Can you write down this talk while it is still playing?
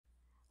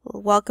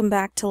Welcome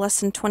back to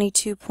lesson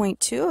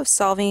 22.2 of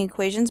solving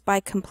equations by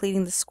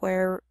completing the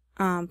square.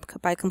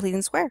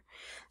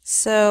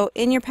 So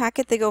in your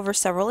packet they go over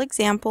several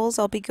examples.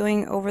 I'll be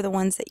going over the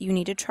ones that you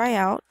need to try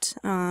out.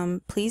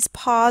 Please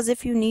pause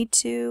if you need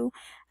to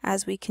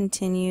as we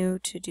continue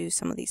to do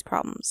some of these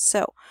problems.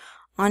 So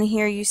on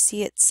here you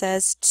see it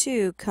says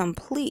to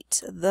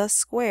complete the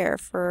square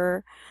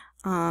for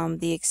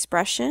the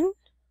expression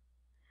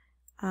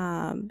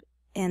and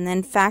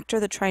then factor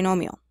the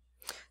trinomial.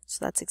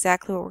 So that's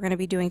exactly what we're going to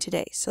be doing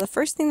today. So the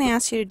first thing they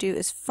ask you to do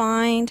is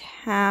find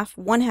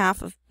one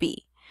half of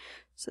b.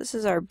 So this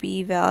is our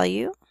b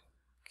value,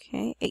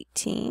 okay,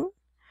 18.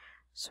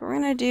 So what we're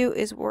going to do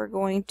is we're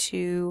going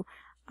to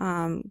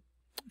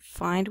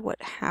find what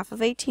half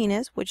of 18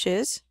 is, which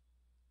is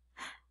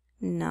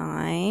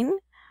 9.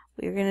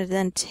 We're going to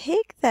then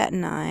take that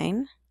 9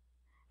 and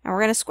we're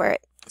going to square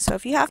it. So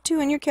if you have to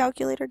in your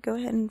calculator, go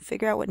ahead and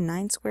figure out what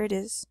 9 squared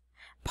is.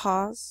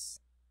 Pause.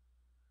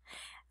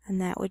 And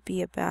that would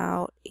be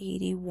about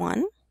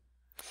 81.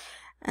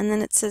 And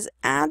then it says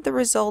add the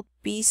result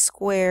b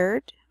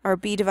squared, or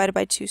b divided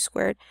by 2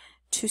 squared,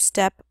 to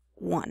step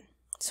 1.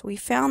 So we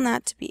found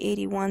that to be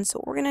 81. So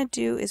what we're going to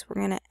do is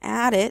we're going to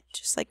add it,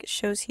 just like it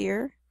shows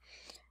here,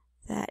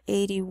 that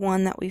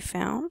 81 that we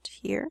found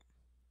here.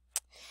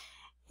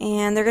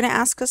 And they're going to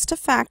ask us to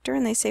factor,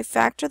 and they say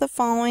factor the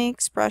following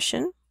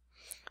expression.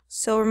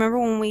 So remember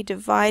when we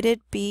divided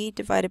b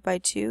divided by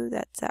 2,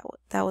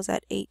 that was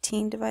at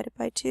 18 divided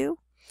by 2.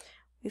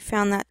 We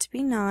found that to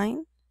be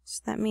 9,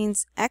 so that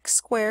means x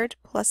squared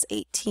plus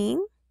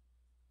 18.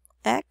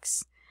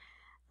 X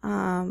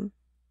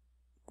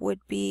would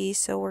be,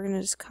 so we're going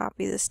to just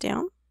copy this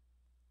down,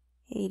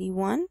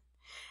 81.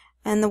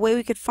 And the way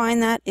we could find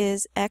that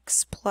is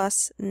x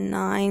plus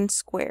 9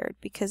 squared,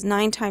 because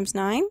 9 times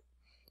 9,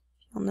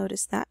 you'll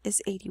notice that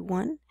is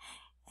 81,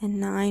 and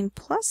 9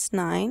 plus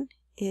 9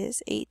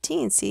 is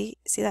 18. See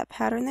that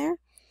pattern there?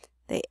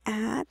 They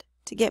add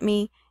to get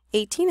me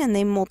 18 and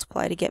they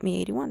multiply to get me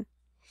 81.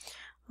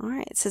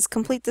 Alright, it says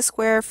complete the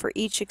square for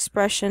each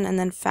expression and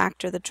then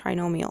factor the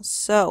trinomial.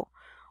 So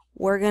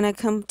we're going to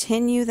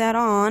continue that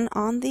on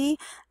the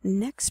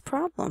next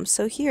problem.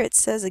 So here it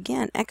says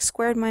again x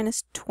squared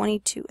minus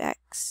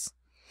 22x.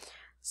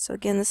 So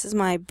again, this is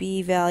my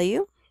b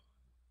value.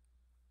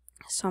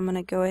 So I'm going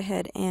to go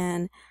ahead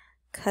and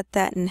cut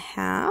that in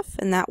half,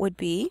 and that would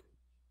be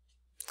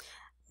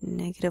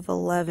negative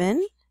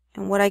 11.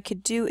 And what I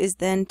could do is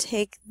then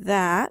take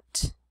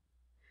that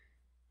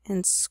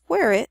and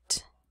square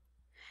it.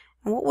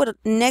 And what would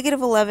negative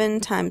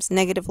 11 times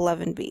negative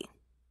 11 be?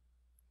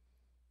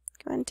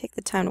 Go ahead and take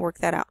the time to work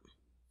that out.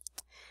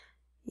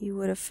 You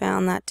would have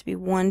found that to be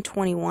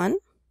 121.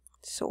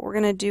 So what we're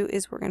going to do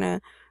is we're going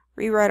to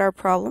rewrite our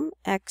problem.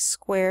 X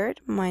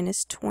squared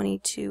minus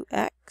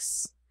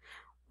 22x.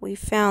 We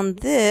found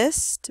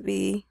this to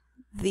be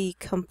the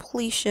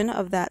completion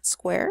of that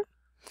square.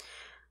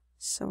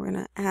 So we're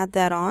going to add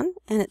that on.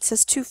 And it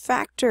says to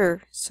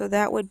factor. So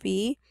that would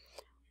be,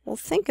 well,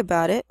 think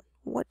about it.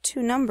 What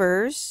two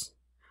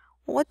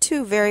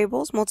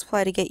variables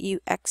multiply to get you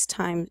x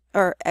times,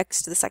 or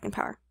x to the second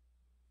power?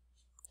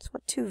 So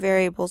what two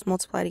variables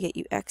multiply to get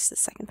you x to the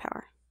second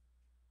power?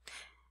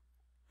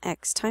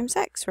 X times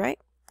x, right?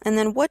 And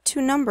then what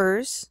two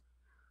numbers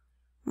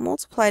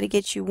multiply to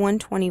get you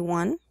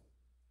 121?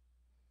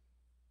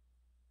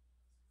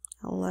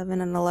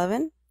 11 and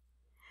 11.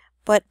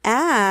 But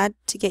add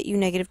to get you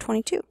negative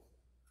 22.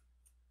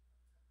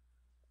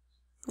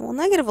 Well,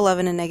 negative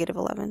 11 and negative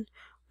 11.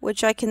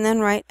 Which I can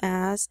then write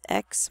as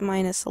x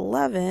minus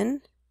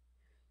 11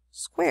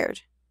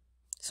 squared.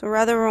 So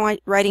rather than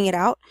writing it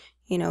out,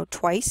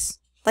 twice,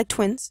 like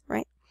twins,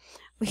 right?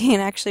 We can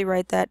actually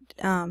write that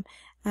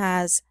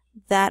as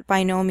that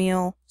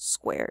binomial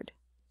squared.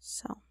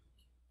 So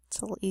it's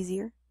a little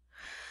easier.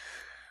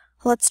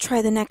 Let's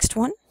try the next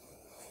one.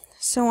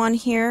 So on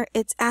here,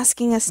 it's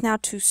asking us now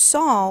to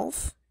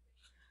solve.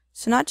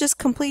 So not just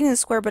completing the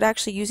square, but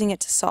actually using it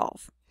to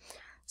solve.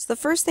 So the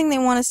first thing they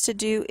want us to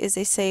do is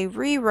they say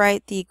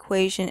rewrite the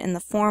equation in the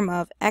form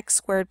of x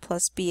squared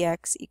plus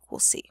bx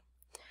equals c.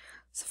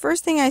 So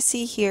first thing I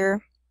see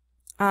here,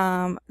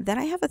 that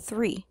I have a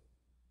 3.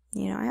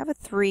 I have a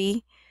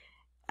 3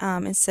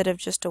 instead of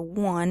just a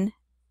 1.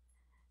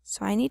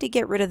 So I need to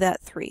get rid of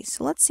that 3.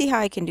 So let's see how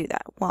I can do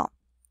that. Well,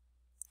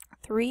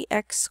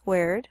 3x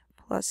squared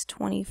plus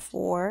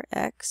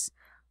 24x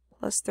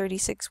plus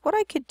 36. What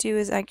I could do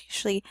is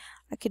actually,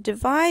 I could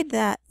divide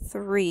that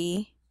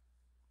 3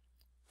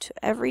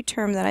 to every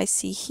term that I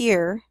see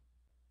here.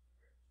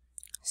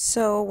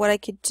 So what I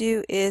could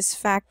do is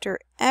factor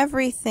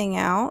everything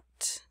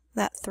out,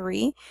 that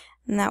 3,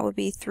 and that would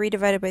be 3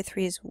 divided by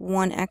 3 is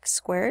 1x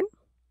squared.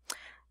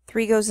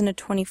 3 goes into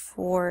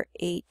 24,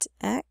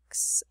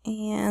 8x,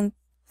 and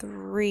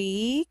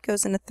 3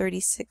 goes into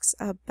 36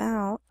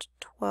 about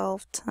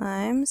 12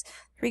 times.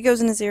 3 goes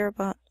into 0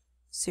 about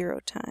 0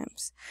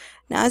 times.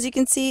 Now as you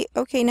can see,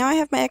 okay, now I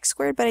have my x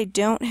squared, but I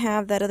don't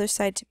have that other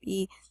side to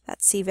be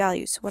that c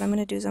value. So what I'm going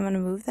to do is I'm going to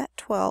move that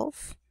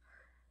 12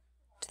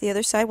 to the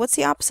other side. What's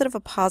the opposite of a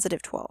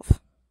positive 12?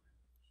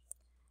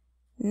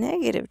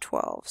 negative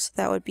 12. So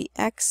that would be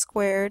x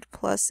squared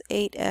plus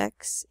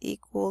 8x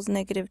equals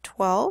negative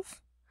 12.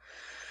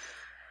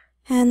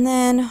 And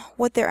then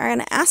what they're going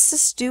to ask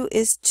us to do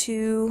is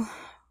to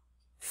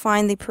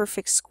find the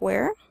perfect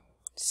square.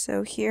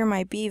 So here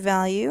my b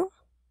value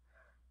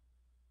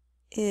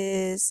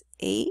is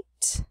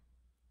 8.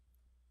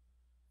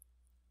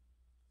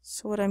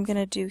 So what I'm going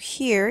to do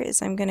here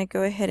is I'm going to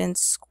go ahead and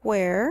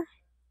square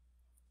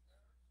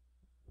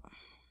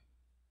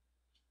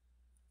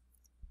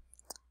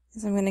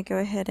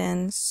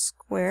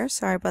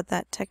sorry about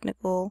that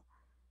technical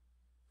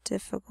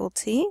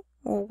difficulty.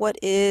 Well, what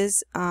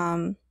is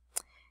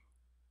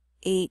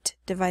 8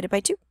 divided by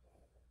 2?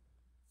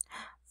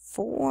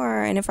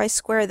 4. And if I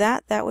square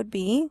that, that would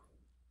be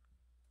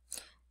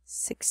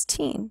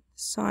 16.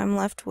 So I'm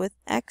left with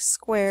x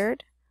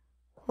squared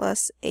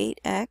plus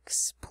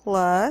 8x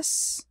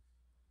plus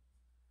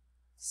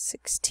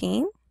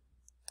 16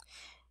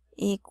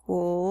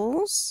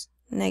 equals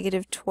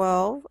negative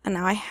 12. And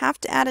now I have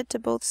to add it to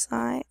both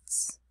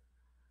sides.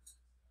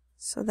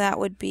 So that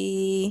would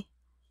be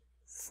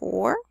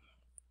 4.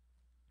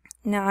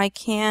 Now I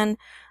can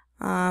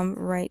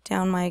write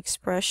down my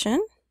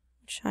expression,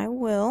 which I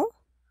will.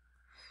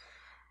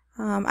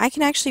 I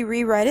can actually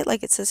rewrite it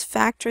like it says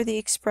factor the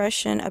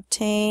expression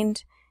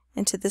obtained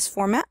into this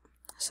format.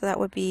 So that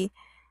would be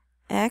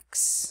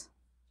x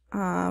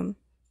alright,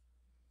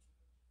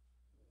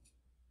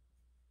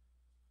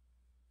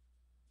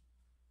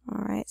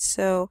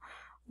 so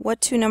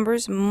what two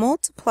numbers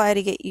multiply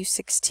to get you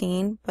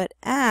 16 but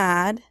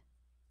add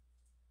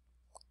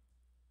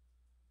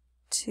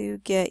to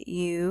get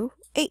you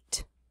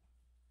 8?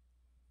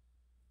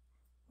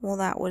 Well,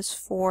 that was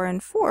 4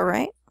 and 4,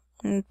 right?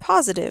 And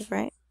positive,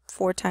 right?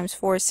 4 times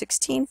 4 is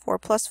 16. 4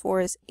 plus 4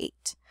 is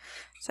 8.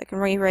 So I can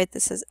rewrite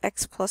this as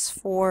x plus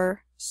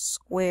 4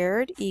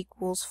 squared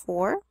equals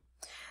 4.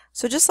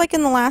 So just like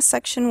in the last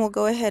section, we'll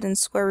go ahead and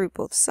square root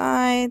both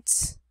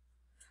sides.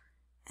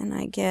 And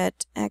I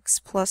get x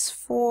plus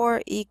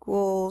 4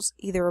 equals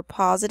either a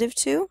positive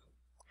 2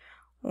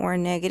 or a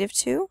negative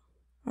 2.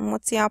 And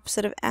what's the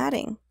opposite of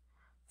adding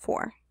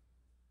 4?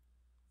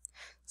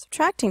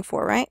 Subtracting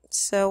 4, right?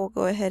 So we'll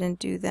go ahead and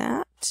do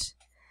that.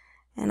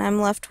 And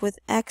I'm left with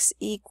x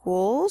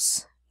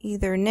equals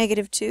either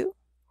negative 2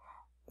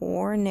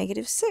 or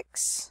negative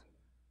 6.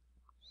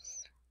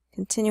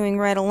 Continuing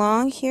right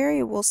along here,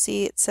 you will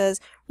see it says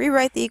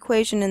rewrite the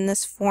equation in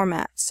this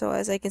format. So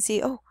as I can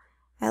see, oh,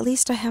 at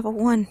least I have a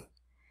 1.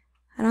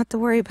 I don't have to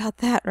worry about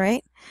that,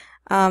 right?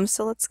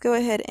 So let's go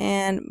ahead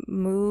and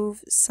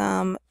move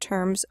some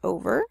terms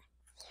over.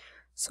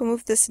 So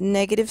move this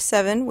negative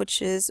 7,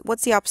 which is,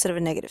 what's the opposite of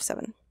a negative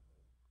 7?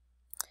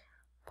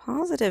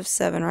 Positive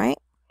 7, right?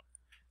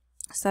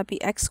 So that'd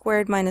be x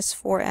squared minus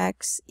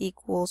 4x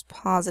equals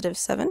positive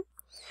 7.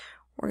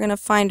 We're going to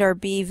find our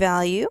b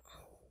value,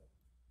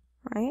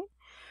 right?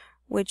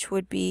 Which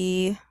would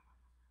be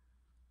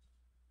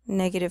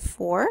negative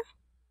 4.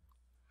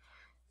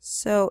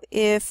 So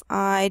if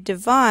I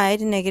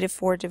divide negative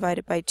 4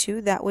 divided by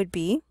 2, that would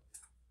be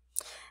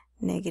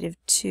negative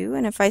 2.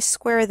 And if I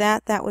square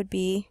that, that would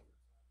be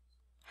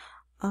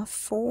a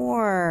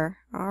 4.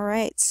 All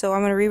right, so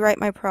I'm going to rewrite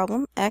my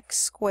problem. X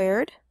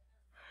squared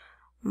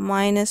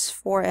minus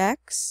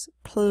 4x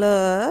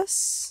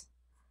plus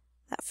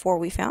that 4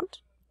 we found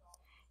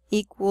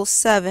equals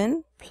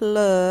 7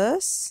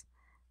 plus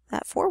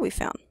that 4 we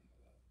found.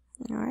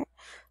 All right,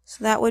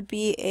 so that would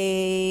be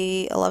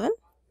a 11.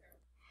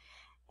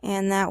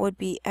 And that would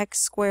be x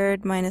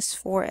squared minus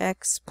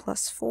 4x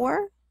plus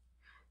 4.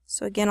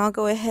 So again, I'll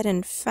go ahead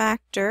and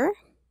factor.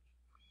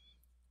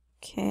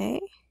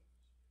 Okay.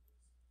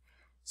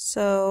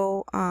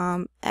 So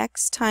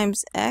x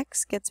times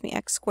x gets me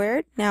x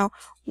squared. Now,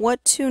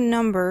 what two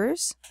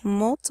numbers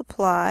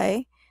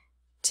multiply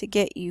to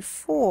get you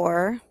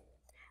 4,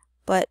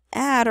 but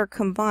add or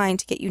combine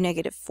to get you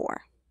negative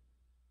 4?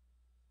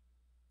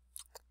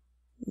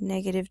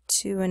 Negative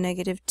 2 and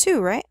negative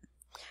 2, right?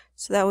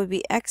 So that would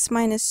be x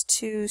minus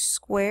 2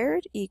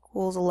 squared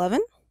equals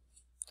 11.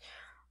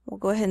 We'll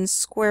go ahead and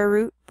square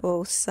root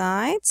both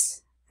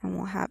sides, and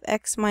we'll have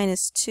x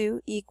minus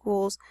 2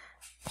 equals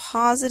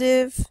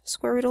positive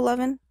square root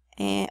 11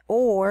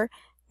 or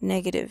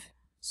negative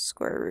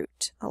square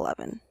root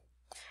 11.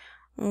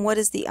 And what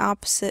is the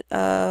opposite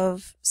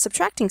of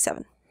subtracting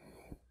 7?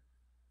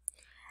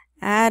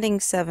 Adding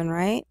 7,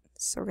 right?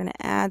 So we're going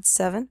to add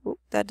 7. Oop,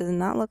 that does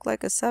not look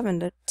like a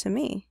 7 to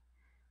me.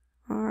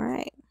 All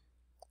right.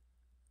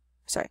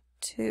 Sorry,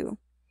 2.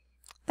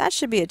 That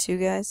should be a 2,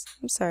 guys.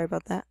 I'm sorry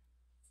about that.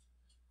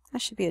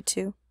 That should be a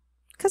 2.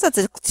 Because that's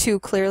a 2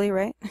 clearly,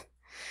 right?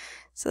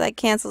 So that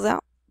cancels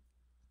out.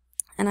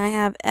 And I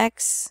have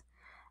x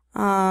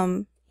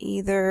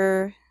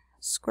either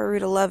square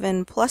root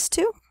 11 plus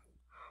 2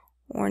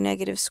 or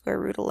negative square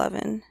root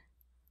 11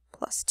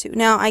 plus 2.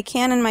 Now, I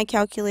can, in my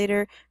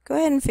calculator, go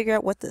ahead and figure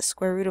out what the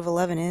square root of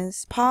 11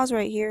 is. Pause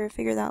right here,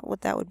 figure out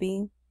what that would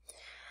be.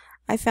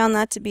 I found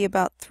that to be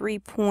about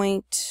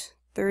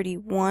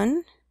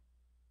 3.31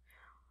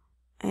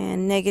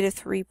 and negative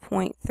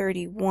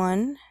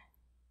 3.31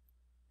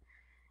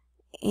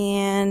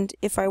 And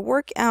if I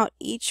work out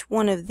each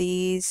one of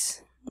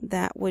these,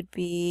 that would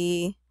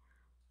be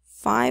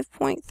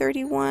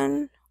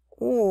 5.31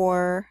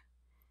 or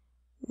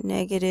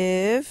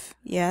negative,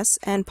 yes,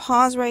 and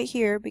pause right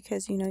here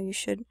because you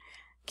should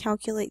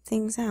calculate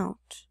things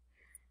out.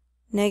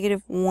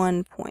 Negative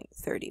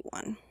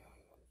 1.31.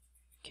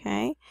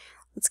 Okay,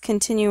 let's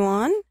continue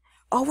on.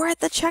 Oh, we're at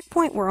the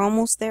checkpoint. We're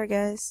almost there,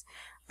 guys.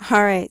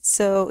 Alright,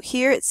 so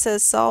here it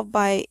says solve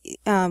by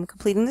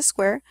completing the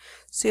square.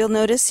 So you'll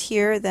notice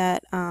here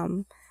that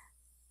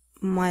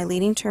my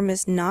leading term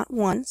is not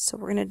 1, so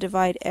we're going to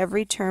divide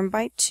every term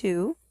by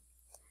 2.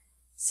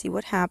 See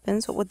what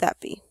happens. What would that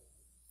be?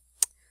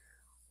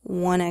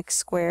 1x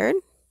squared.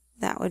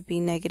 That would be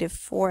negative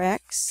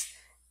 4x,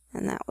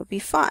 and that would be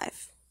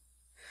 5.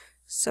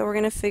 So we're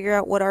going to figure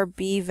out what our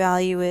b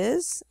value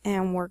is,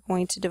 and we're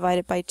going to divide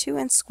it by 2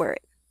 and square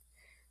it.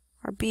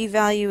 Our b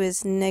value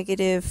is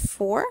negative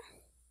 4.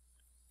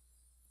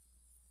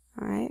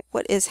 Alright,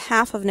 what is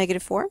half of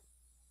negative 4?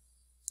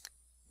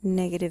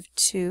 Negative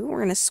 2. We're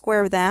going to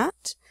square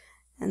that,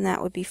 and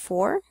that would be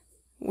 4.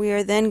 We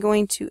are then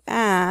going to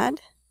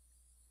add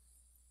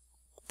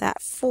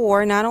that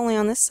 4, not only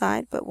on this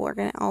side, but we're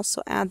going to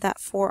also add that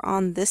 4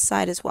 on this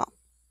side as well.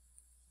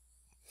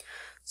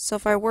 So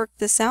if I work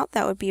this out,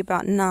 that would be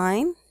about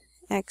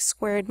 9x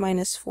squared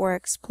minus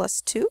 4x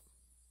plus 2.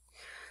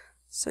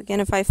 So again,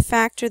 if I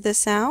factor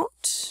this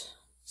out,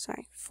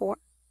 4,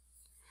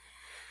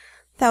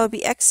 that would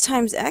be x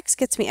times x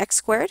gets me x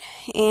squared,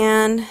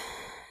 and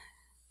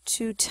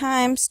 2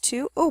 times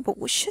 2, oh,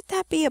 but should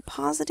that be a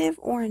positive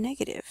or a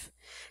negative?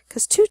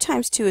 Because 2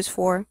 times 2 is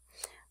 4,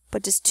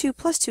 but does 2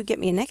 plus 2 get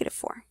me a negative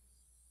 4?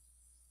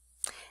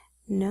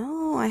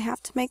 No, I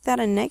have to make that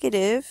a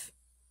negative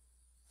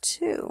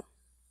 2.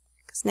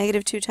 Because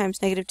negative 2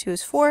 times negative 2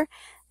 is 4,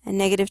 and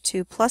negative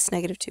 2 plus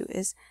negative 2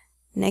 is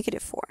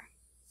negative 4.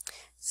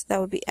 So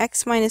that would be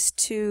x minus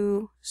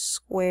 2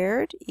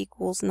 squared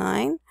equals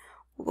 9.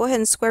 We'll go ahead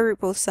and square root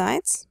both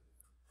sides.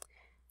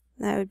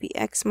 That would be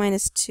x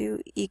minus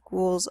 2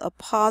 equals a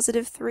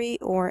positive 3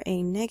 or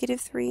a negative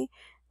 3.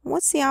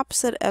 What's the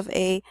opposite of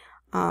a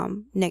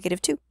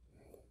negative 2?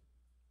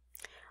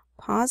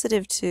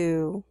 Positive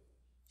 2.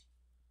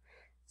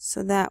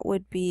 So that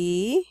would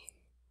be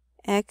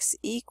x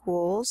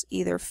equals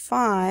either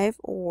 5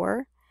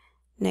 or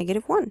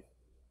negative 1.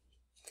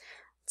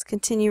 Let's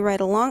continue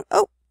right along.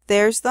 Oh,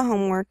 there's the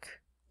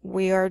homework.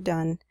 We are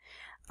done.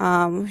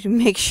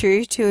 Make sure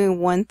you're doing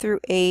 1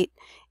 through 8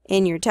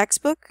 in your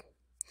textbook.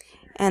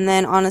 And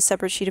then on a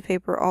separate sheet of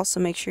paper, also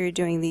make sure you're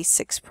doing these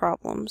 6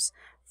 problems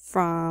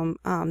from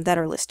that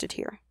are listed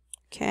here.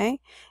 Okay?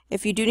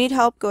 If you do need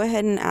help, go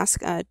ahead and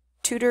ask a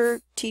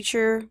tutor,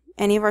 teacher,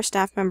 any of our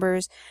staff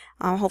members.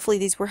 Hopefully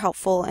these were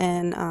helpful,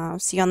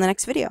 and see you on the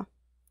next video.